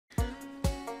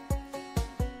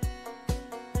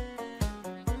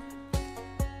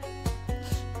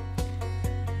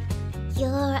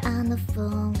You're on the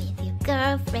phone with your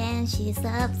girlfriend, she's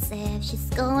upset. She's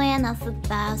going off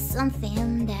about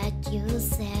something that you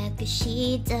said, 'cause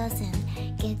she doesn't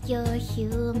get your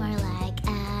humor like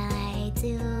I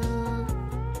do.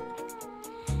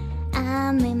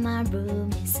 I'm in my room,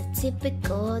 it's a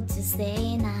typical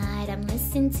Tuesday night. I'm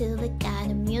listening to the kind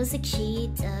of music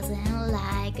she doesn't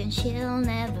like, and she'll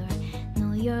never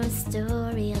know your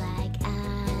story like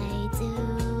I do.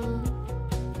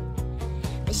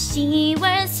 But she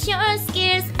wears short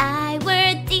skirts, I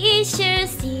wear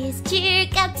t-shirts. She's cheer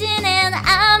captain and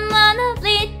I'm on a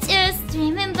bleachers, just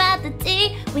dreaming about the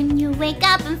day when you wake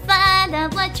up and find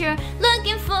out what you're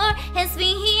looking for has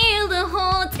been here the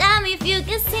whole time. If you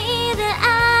can see that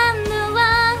I'm the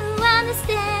one who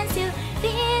understands you,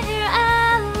 been here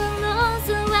all alone,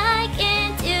 so why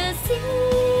can't you see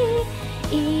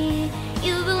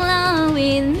you belong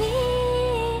with me?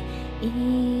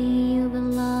 You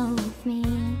belong with me.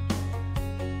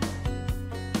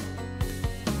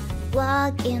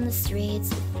 Walk in the streets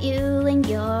with you and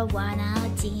your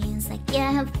worn-out jeans. I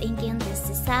can't help thinking this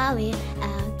is how it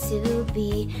ought to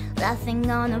be.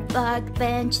 Laughing on a park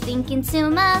bench, thinking to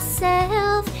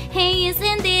myself, hey,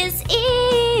 isn't this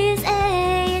easy?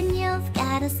 And you've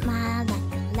got a smile like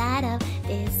a light up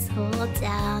this whole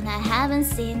town. I haven't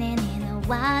seen it in a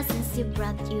while since you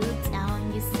brought you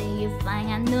down. You say you're fine,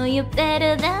 I know you're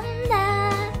better than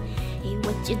that. Hey,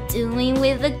 what you doing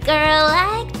with a girl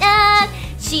like that?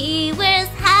 She wears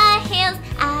high heels,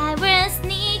 I wear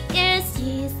sneakers.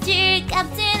 She's cheer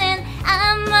captain and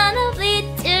I'm on a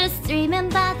bleachers, dreaming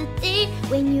about the day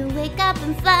when you wake up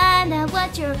and find out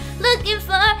what you're looking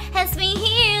for has been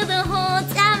here the whole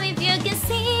time. If you can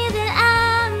see that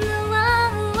I'm the one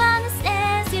who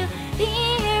understands you, be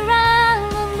here all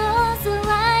alone, so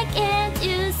why can't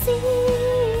you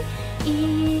see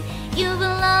you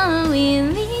belong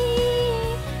with me?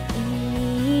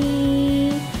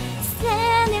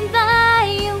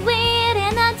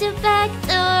 Back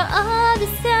door all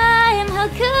this time, how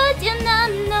could you not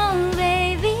know,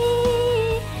 baby?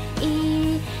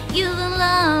 You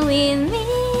belong with me.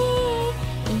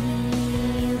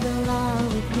 You belong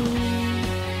with me.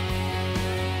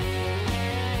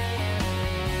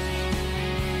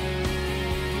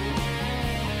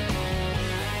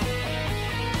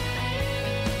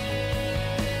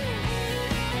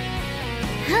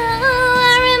 Oh,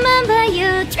 I remember you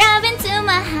driving to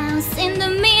my house in the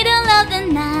middle of the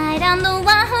night. I'm the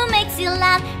one who makes you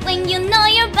laugh when you know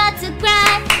you're about to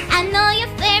cry. I know your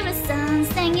favorite songs,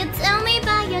 and you tell me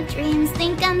about your dreams.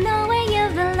 Think I know where you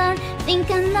belong, think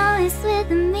I know it's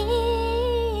with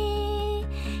me.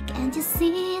 Can't you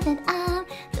see that I'm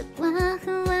the one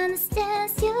who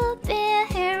understands you? Be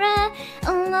here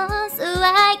alone, so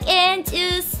why can't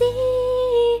you see?